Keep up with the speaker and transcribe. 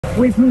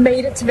We've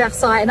made it to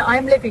Versailles and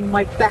I'm living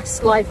my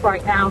best life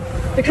right now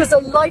because a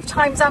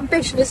lifetime's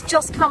ambition has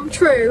just come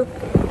true.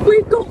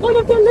 We've got one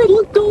of the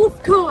little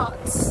golf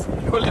carts.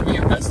 You're living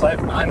your best life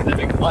and I'm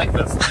living my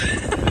best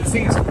life. This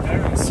thing is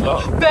very slow.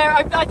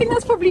 I think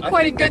that's probably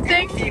quite a good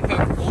thing. Keep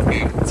it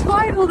walking. It's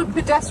fine, all the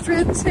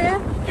pedestrians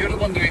here. You're the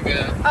one doing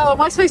the... Oh,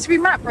 am I supposed to be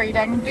map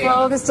reading? Yeah.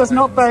 Well, this does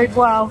not bode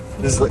well.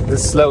 This is like the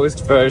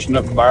slowest version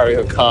of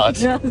Mario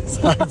Kart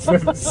I've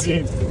ever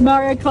seen.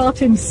 Mario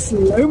Kart in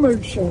slow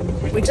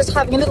motion. We're just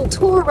having a little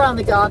tour around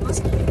the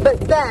gardens, but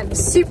then,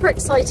 super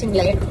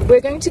excitingly,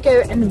 we're going to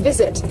go and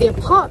visit the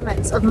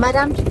apartments of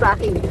Madame du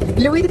Barry,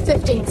 Louis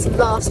XV's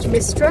last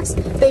mistress.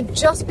 They've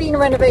just been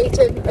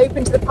renovated,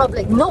 open to the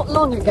public not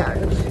long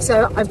ago,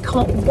 so I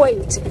can't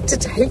wait to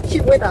take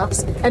you with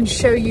us and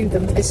show you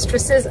the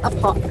mistress's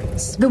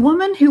apartments. The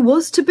woman who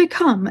was to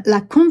become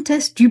La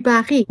Comtesse du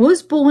Barry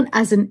was born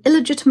as an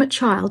illegitimate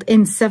child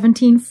in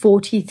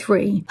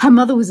 1743. Her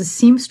mother was a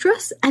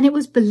seamstress, and it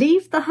was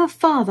believed that her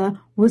father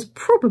was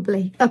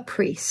probably a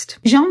priest.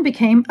 Jeanne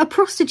became a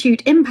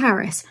prostitute in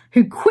Paris,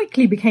 who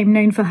quickly became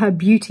known for her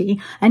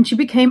beauty, and she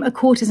became a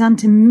courtesan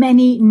to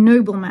many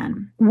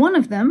noblemen. One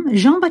of them,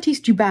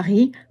 Jean-Baptiste du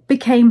Barry,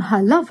 became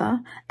her lover,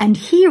 and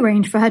he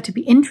arranged for her to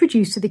be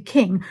introduced to the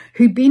king,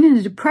 who'd been in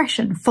a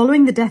depression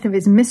following the death of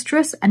his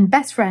mistress and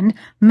best friend,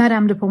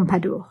 Madame de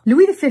Pompadour.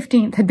 Louis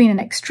XV had been an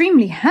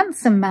extremely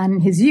handsome man in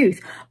his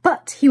youth,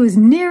 but he was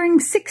nearing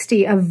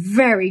 60, a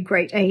very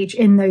great age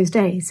in those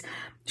days.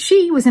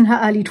 She was in her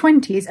early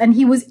 20s and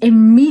he was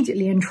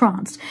immediately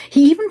entranced.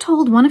 He even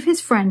told one of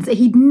his friends that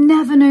he'd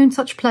never known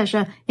such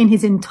pleasure in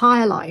his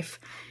entire life.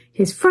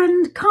 His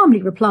friend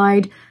calmly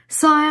replied,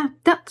 "Sire,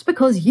 that's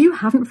because you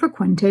haven't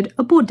frequented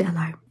a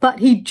bordello." But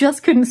he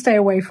just couldn't stay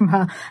away from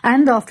her,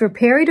 and after a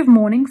period of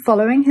mourning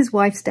following his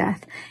wife's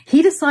death,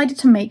 he decided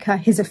to make her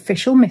his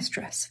official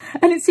mistress.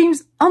 And it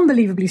seems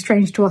unbelievably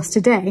strange to us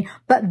today,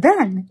 but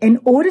then, in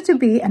order to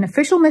be an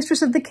official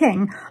mistress of the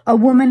king, a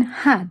woman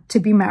had to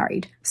be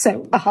married.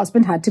 So a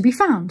husband had to be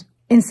found.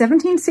 In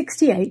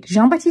 1768,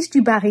 Jean-Baptiste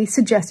du Barry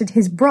suggested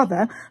his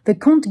brother, the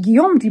Comte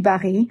Guillaume du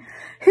Barry,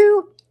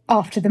 who,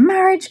 after the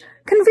marriage,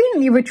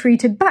 conveniently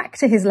retreated back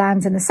to his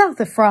lands in the south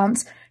of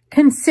France,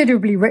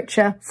 considerably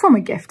richer from a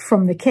gift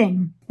from the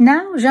king.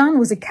 Now Jeanne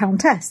was a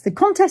countess, the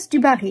Comtesse du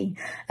Barry,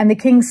 and the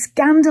king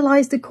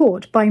scandalized the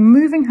court by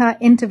moving her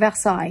into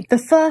Versailles, the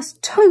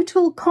first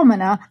total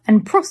commoner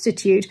and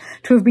prostitute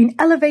to have been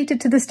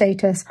elevated to the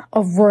status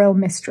of royal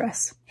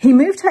mistress. He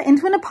moved her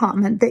into an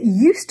apartment that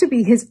used to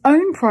be his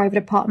own private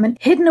apartment,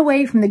 hidden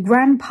away from the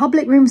grand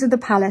public rooms of the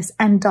palace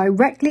and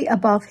directly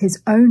above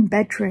his own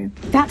bedroom.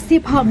 That's the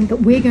apartment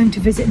that we're going to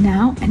visit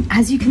now, and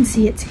as you can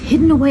see, it's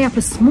hidden away up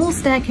a small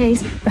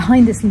staircase.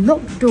 Behind this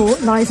locked door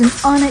lies an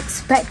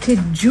unexpected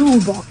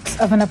jewel box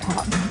of an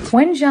apartment.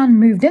 When Jeanne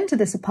moved into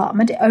this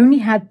apartment, it only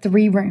had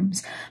 3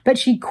 rooms, but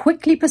she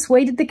quickly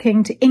persuaded the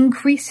king to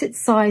increase its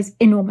size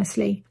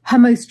enormously. Her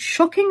most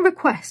shocking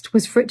request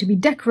was for it to be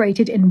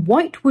decorated in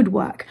white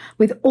woodwork,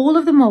 with all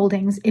of the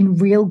mouldings in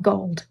real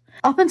gold.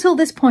 Up until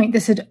this point,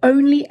 this had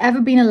only ever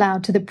been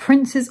allowed to the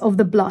princes of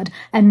the blood,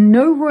 and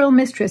no royal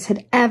mistress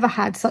had ever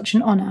had such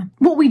an honour.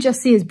 What we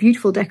just see as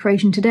beautiful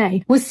decoration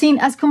today was seen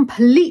as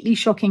completely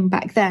shocking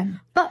back then.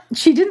 But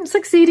she didn't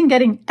succeed in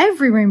getting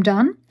every room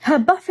done. Her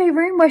buffet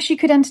room, where she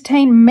could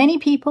entertain many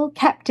people,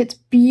 kept its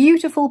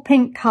beautiful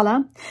pink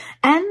colour,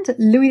 and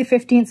Louis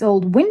XV's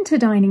old winter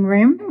dining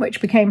room, which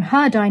became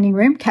her dining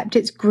room, kept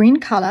its green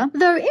colour.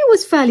 Though it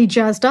was fairly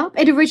jazzed up,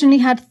 it originally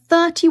had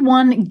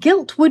 31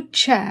 gilt wood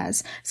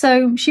chairs,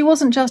 so she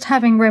wasn't just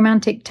having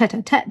romantic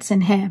tete-a-tetes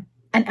in here.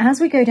 And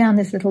as we go down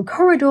this little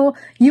corridor,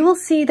 you will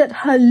see that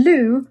her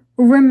loo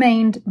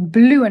remained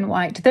blue and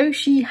white, though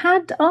she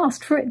had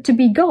asked for it to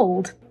be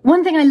gold.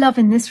 One thing I love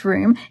in this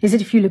room is that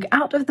if you look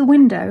out of the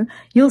window,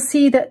 you'll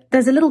see that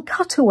there's a little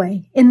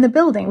cutaway in the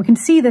building. We can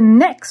see the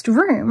next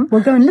room.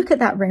 We'll go and look at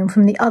that room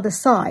from the other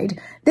side.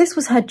 This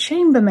was her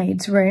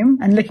chambermaid's room,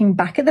 and looking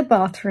back at the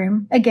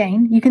bathroom,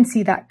 again, you can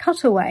see that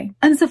cutaway.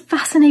 And there's a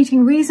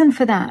fascinating reason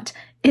for that.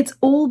 It's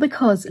all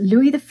because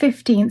Louis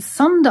XV's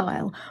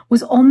sundial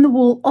was on the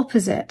wall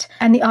opposite,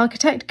 and the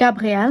architect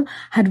Gabriel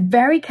had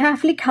very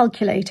carefully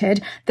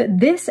calculated that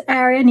this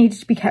area needed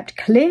to be kept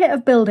clear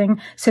of building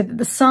so that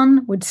the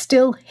sun would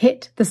still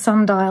hit the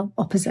sundial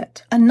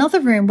opposite. Another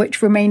room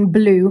which remained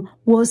blue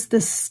was the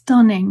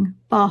stunning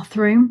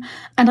bathroom,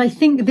 and I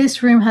think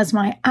this room has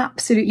my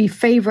absolutely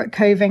favourite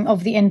coving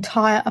of the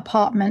entire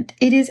apartment.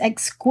 It is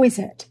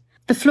exquisite.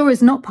 The floor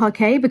is not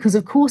parquet because,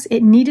 of course,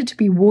 it needed to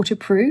be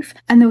waterproof,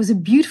 and there was a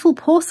beautiful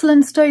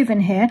porcelain stove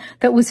in here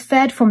that was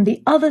fed from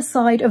the other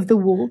side of the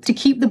wall to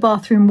keep the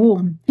bathroom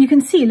warm. You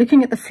can see,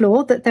 looking at the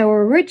floor, that there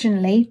were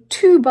originally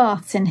 2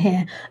 baths in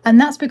here,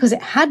 and that's because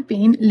it had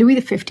been Louis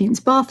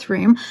XV's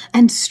bathroom,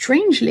 and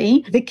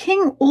strangely, the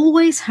king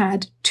always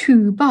had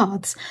 2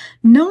 baths.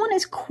 No one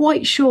is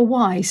quite sure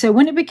why, so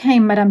when it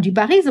became Madame du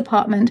Barry's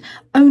apartment,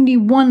 only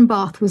 1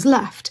 bath was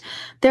left.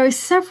 There are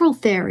several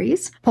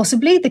theories.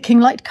 Possibly the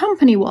king liked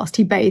company whilst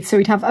he bathed, so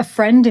he'd have a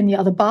friend in the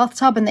other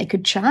bathtub and they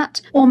could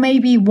chat. Or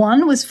maybe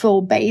one was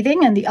for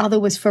bathing and the other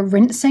was for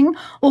rinsing.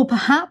 Or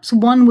perhaps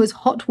one was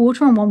hot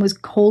water and one was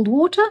cold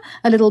water,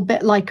 a little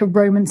bit like a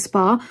Roman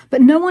spa,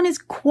 but no one is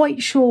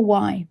quite sure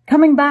why.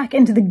 Coming back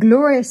into the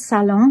glorious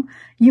salon,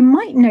 you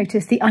might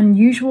notice the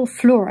unusual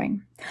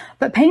flooring.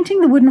 But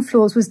painting the wooden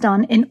floors was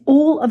done in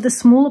all of the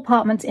small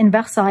apartments in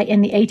Versailles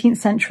in the 18th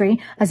century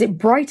as it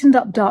brightened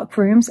up dark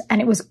rooms, and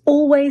it was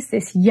always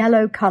this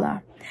yellow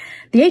colour.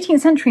 The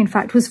 18th century, in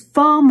fact, was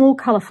far more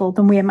colourful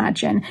than we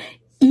imagine.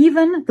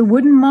 Even the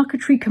wooden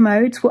marquetry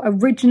commodes were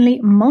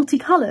originally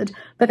multicoloured,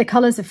 but the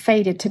colours have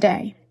faded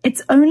today.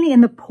 It's only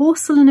in the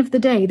porcelain of the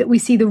day that we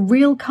see the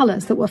real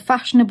colours that were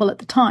fashionable at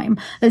the time,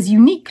 as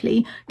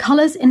uniquely,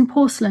 colours in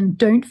porcelain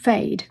don't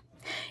fade.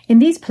 In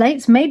these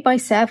plates made by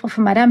Sèvres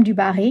for Madame du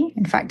Barry,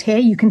 in fact here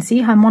you can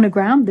see her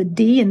monogram, the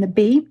D and the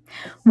B,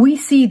 we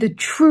see the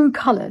true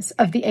colours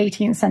of the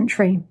 18th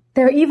century.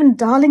 There are even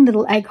darling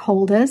little egg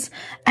holders,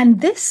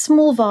 and this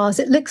small vase,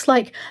 it looks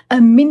like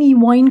a mini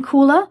wine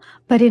cooler,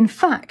 but in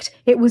fact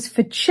it was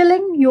for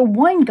chilling your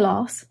wine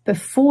glass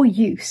before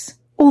use.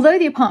 Although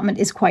the apartment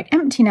is quite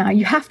empty now,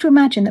 you have to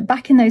imagine that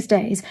back in those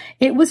days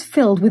it was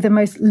filled with the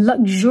most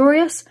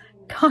luxurious,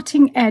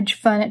 cutting-edge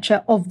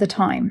furniture of the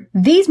time.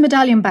 These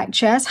medallion-backed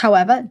chairs,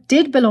 however,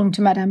 did belong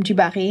to Madame du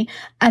Barry,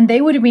 and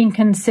they would have been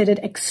considered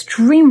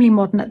extremely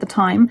modern at the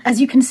time, as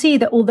you can see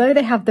that although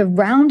they have the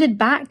rounded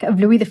back of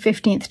Louis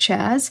XV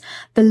chairs,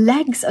 the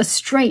legs are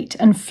straight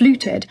and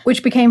fluted,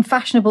 which became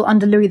fashionable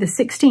under Louis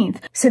XVI,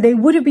 so they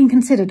would have been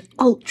considered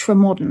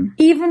ultra-modern.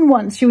 Even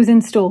once she was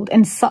installed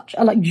in such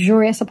a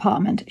luxurious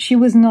apartment, she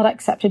was not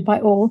accepted by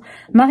all.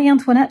 Marie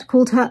Antoinette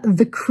called her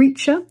the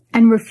creature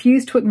and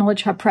refused to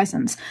acknowledge her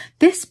presence.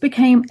 This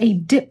became a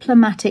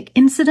diplomatic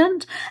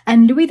incident,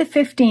 and Louis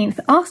XV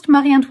asked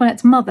Marie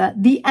Antoinette's mother,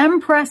 the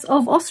Empress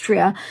of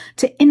Austria,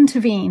 to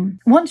intervene.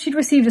 Once she'd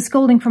received a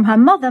scolding from her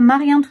mother,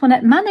 Marie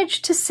Antoinette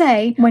managed to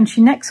say, when she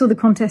next saw the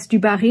Comtesse du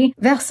Barry,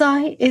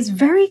 "Versailles is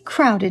very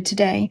crowded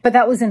today." But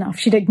that was enough.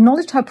 She'd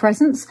acknowledged her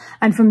presence,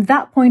 and from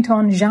that point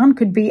on, Jeanne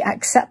could be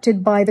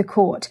accepted by the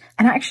court.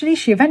 And actually,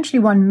 she eventually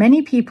won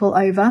many people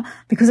over,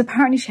 because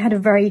apparently she had a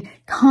very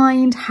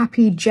kind,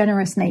 happy,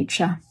 generous nature.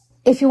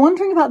 If you're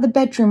wondering about the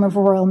bedroom of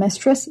a royal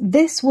mistress,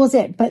 this was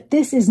it, but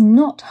this is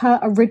not her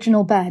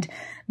original bed.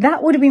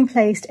 That would have been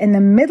placed in the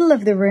middle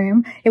of the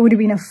room. It would have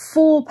been a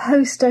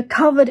four-poster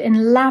covered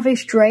in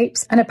lavish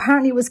drapes, and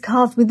apparently it was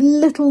carved with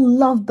little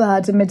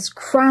lovebirds amidst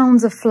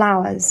crowns of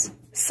flowers.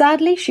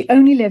 Sadly, she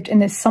only lived in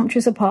this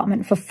sumptuous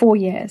apartment for 4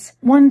 years.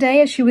 One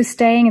day, as she was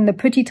staying in the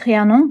Petit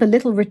Trianon, the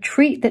little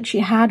retreat that she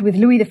had with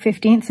Louis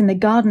XV in the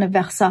garden of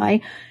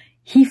Versailles,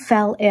 he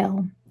fell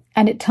ill,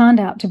 and it turned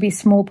out to be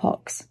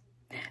smallpox.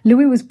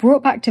 Louis was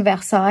brought back to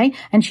Versailles,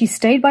 and she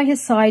stayed by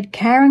his side,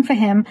 caring for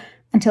him,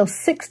 until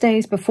 6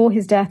 days before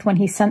his death when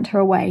he sent her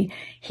away.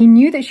 He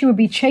knew that she would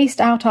be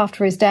chased out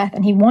after his death,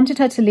 and he wanted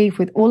her to leave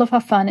with all of her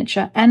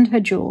furniture and her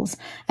jewels,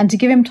 and to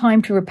give him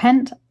time to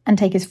repent and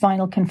take his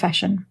final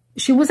confession.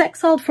 She was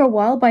exiled for a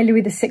while by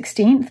Louis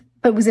XVI,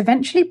 but was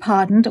eventually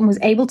pardoned and was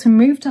able to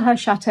move to her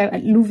chateau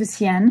at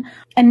Louveciennes.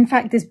 And in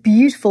fact, this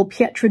beautiful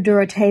Pietra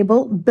Dura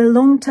table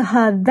belonged to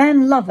her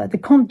then lover, the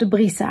Comte de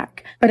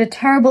Brissac. But a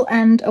terrible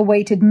end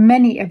awaited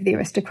many of the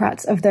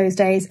aristocrats of those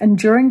days, and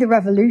during the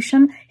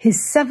Revolution,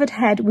 his severed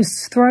head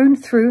was thrown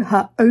through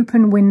her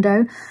open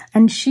window,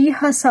 and she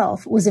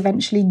herself was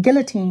eventually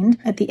guillotined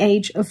at the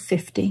age of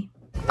 50.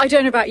 I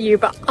don't know about you,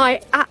 but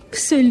I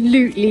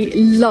absolutely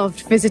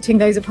loved visiting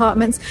those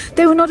apartments.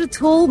 They were not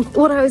at all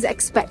what I was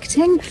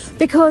expecting,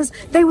 because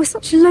they were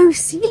such low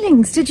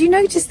ceilings. Did you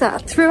notice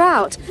that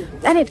throughout?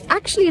 And it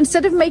actually,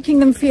 instead of making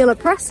them feel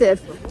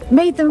oppressive,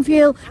 made them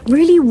feel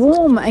really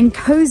warm and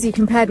cozy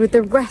compared with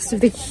the rest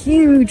of the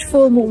huge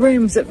formal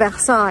rooms at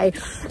Versailles.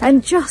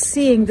 And just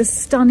seeing the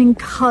stunning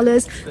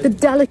colours, the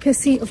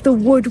delicacy of the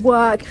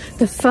woodwork,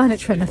 the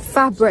furniture and the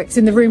fabrics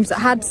in the rooms that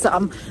had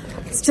some,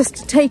 it's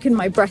just taken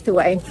my breath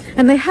away.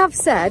 And they have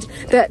said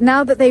that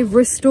now that they've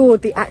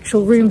restored the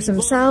actual rooms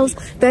themselves,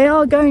 they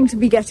are going to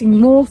be getting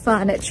more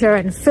furniture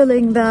and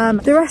filling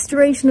them. The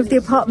restoration of the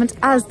apartment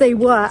as they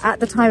were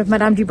at the time of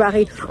Madame du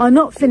Barry are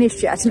not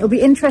finished yet, and it'll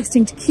be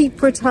interesting to keep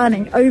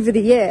returning over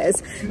the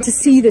years to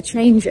see the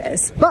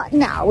changes. But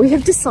now we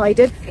have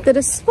decided that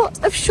a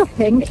spot of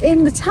shopping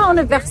in the town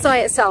of Versailles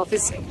itself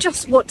is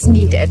just what's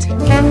needed.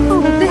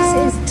 Oh,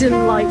 this is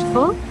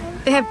delightful.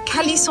 They have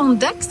calissons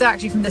decks, they're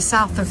actually from the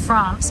south of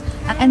France.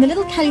 And the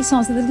little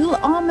calissons are the little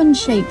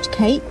almond-shaped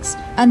cakes,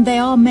 and they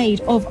are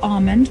made of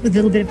almond with a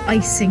little bit of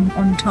icing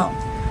on top.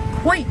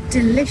 Quite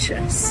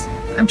delicious.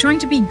 I'm trying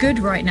to be good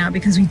right now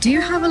because we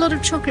do have a lot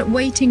of chocolate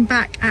waiting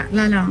back at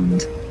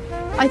Lalande.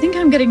 I think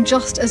I'm getting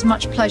just as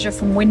much pleasure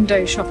from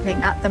window shopping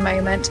at the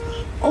moment.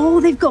 Oh,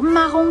 they've got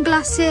marron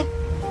glacé.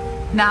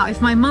 Now,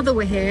 if my mother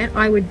were here,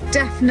 I would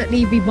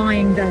definitely be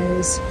buying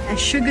those. They're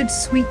sugared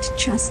sweet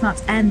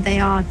chestnuts, and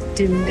they are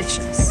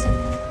delicious.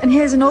 And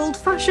here's an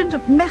old-fashioned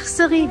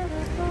mercerie.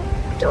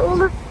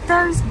 All of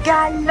those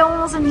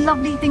galons and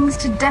lovely things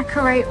to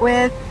decorate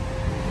with.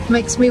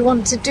 Makes me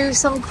want to do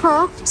some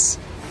crafts.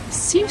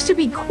 Seems to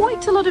be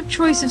quite a lot of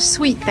choice of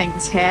sweet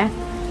things here.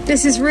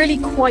 This is really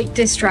quite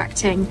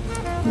distracting.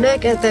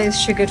 Look at those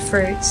sugared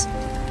fruits.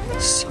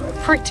 So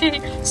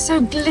pretty,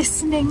 so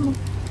glistening.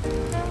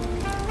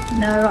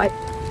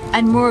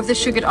 And more of the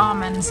sugared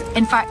almonds.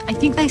 In fact, I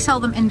think they sell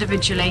them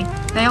individually.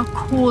 They are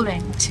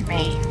calling to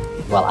me.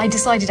 Well, I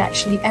decided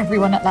actually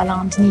everyone at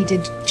Lalande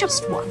needed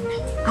just one.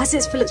 As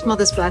it's Philip's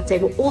mother's birthday,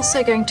 we're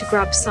also going to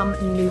grab some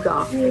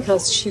nougat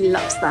because she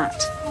loves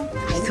that.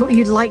 I thought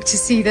you'd like to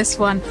see this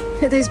one.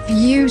 Look at those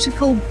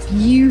beautiful,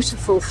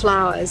 beautiful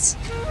flowers.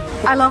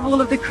 I love all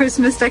of the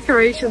Christmas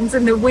decorations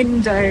in the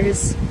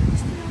windows.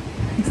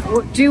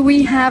 What do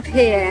we have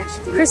here?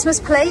 Christmas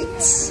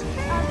plates,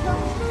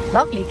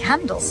 lovely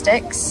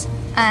candlesticks,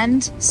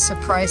 and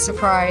surprise,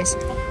 surprise,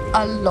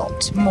 a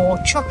lot more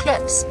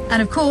chocolates.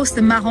 And of course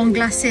the marron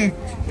glacé,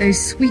 those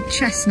sweet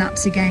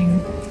chestnuts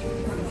again.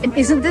 And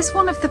isn't this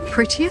one of the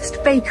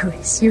prettiest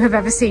bakeries you have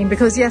ever seen?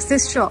 Because yes,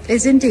 this shop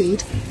is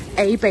indeed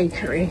a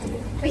bakery.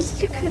 Wait,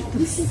 look at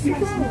this.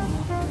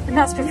 And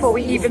that's before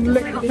we even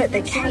look up at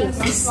the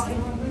cakes.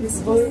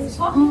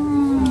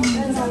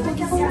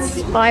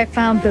 I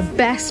found the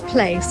best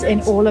place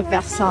in all of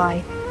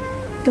Versailles.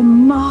 The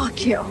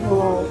market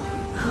hall.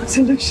 How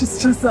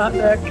delicious does that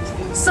look?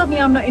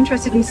 Suddenly I'm not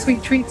interested in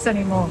sweet treats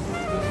anymore.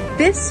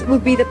 This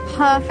would be the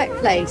perfect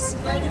place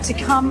to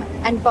come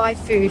and buy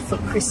food for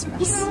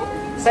Christmas.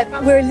 But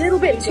we're a little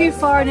bit too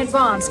far in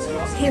advance.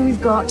 Here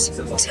we've got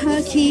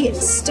turkey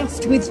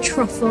stuffed with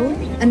truffle,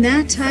 and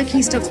there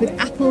turkey stuffed with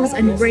apples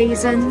and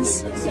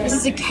raisins. This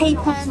is a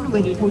capon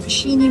with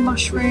porcini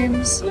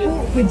mushrooms,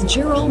 pork with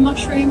girol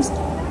mushrooms,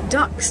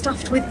 duck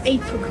stuffed with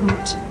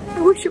apricot.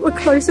 I wish it were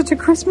closer to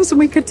Christmas and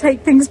we could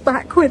take things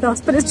back with us,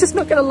 but it's just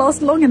not going to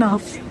last long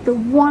enough. The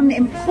one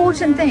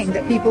important thing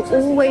that people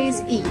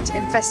always eat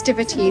in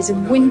festivities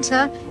in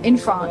winter in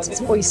France is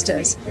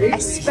oysters,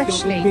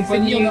 especially for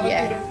New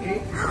Year.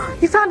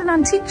 You found an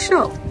antique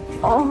shop?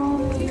 Oh,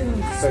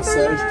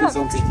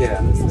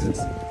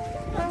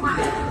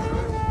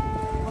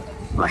 wow.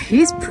 Well,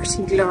 he's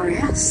pretty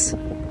glorious.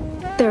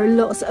 There are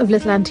lots of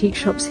little antique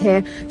shops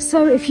here,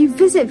 so if you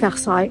visit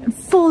Versailles and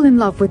fall in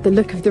love with the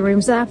look of the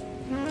rooms there,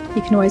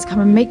 you can always come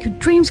and make your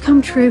dreams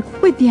come true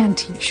with the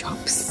antique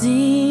shops.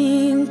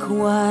 Sing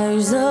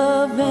choirs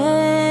of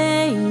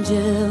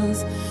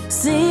angels,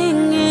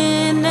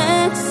 singing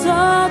exaltation,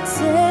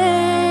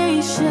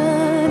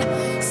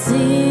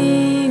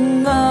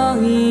 sing all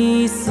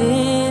ye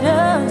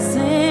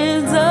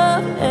citizens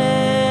of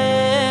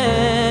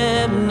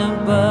heaven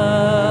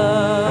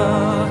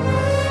above.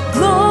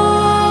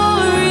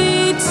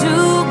 Glory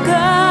to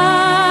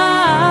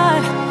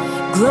God,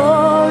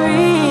 glory.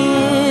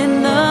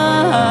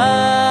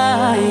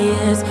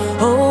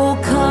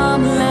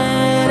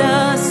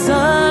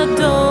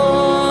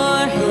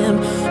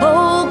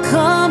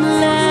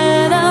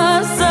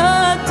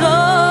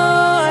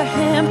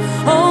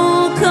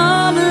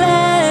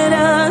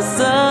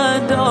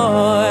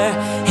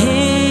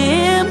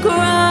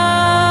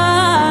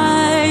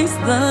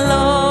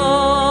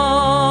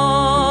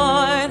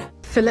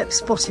 Philip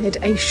spotted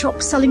a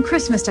shop selling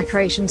Christmas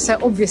decorations, so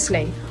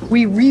obviously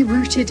we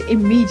rerouted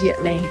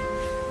immediately.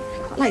 I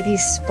quite like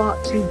these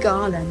sparkly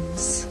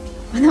garlands.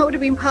 And that would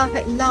have been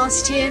perfect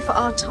last year for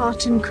our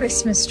tartan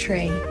Christmas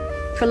tree.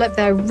 Philip,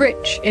 they're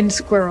rich in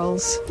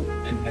squirrels.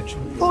 And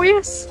hedgehogs. Oh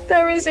yes,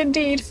 there is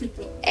indeed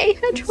a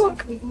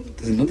hedgehog.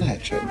 There's another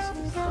hedgehog.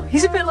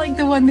 He's a bit like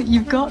the one that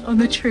you've got on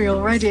the tree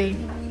already.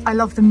 I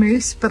love the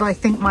moose, but I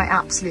think my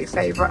absolute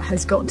favourite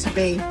has got to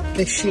be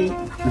the sheep.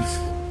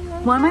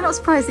 Why am I not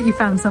surprised that you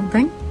found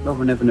something? Well,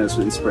 one never knows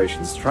when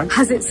inspiration strikes.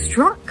 Has it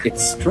struck? It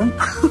struck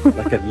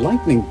like a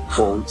lightning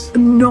bolt.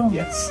 No.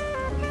 Yes.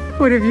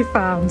 What have you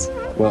found?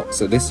 Well,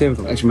 so this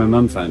table, actually my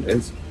mum found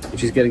it, and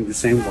she's getting the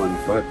same one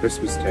for her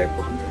Christmas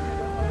table.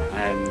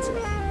 And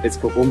it's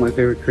got all my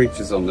favourite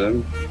creatures on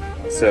them.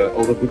 So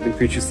all the woodland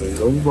creatures,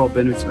 there's old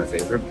robin, which is my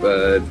favourite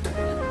bird,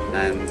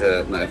 and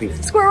no, I think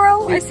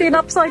squirrel. I see an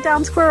upside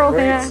down squirrel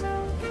here.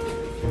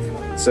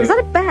 So is that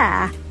a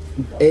bear?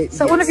 Is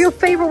that one of your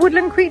favourite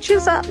woodland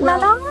creatures at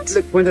Lalande?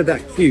 Look, when they're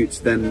that cute,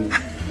 then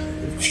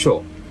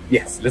sure.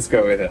 Yes, let's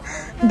go with it.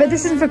 But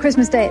this isn't for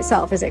Christmas Day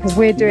itself, is it? Because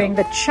we're doing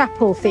the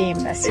chapel theme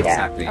this year.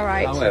 Exactly. All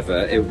right.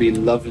 However, it would be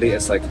lovely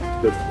as like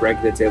the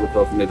regular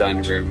tablecloth in the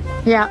dining room.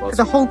 Yeah, for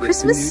the whole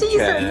Christmas season.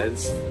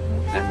 Chairs,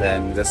 and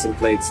then there's some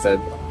plates that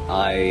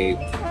I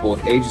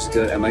bought ages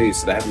ago at MIU,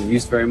 so they haven't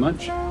used very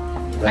much.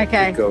 That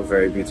could go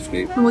very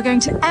beautifully. And we're going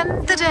to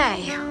end the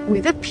day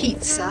with a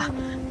pizza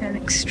in an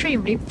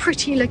extremely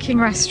pretty looking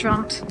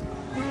restaurant.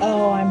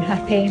 Oh, I'm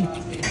happy.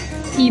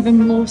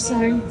 Even more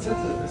so.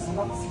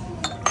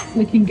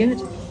 Looking good.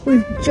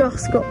 We've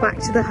just got back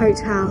to the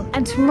hotel,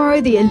 and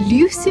tomorrow the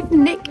elusive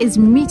Nick is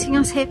meeting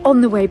us here on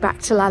the way back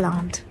to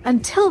Lalande.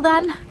 Until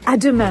then, à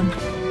demain.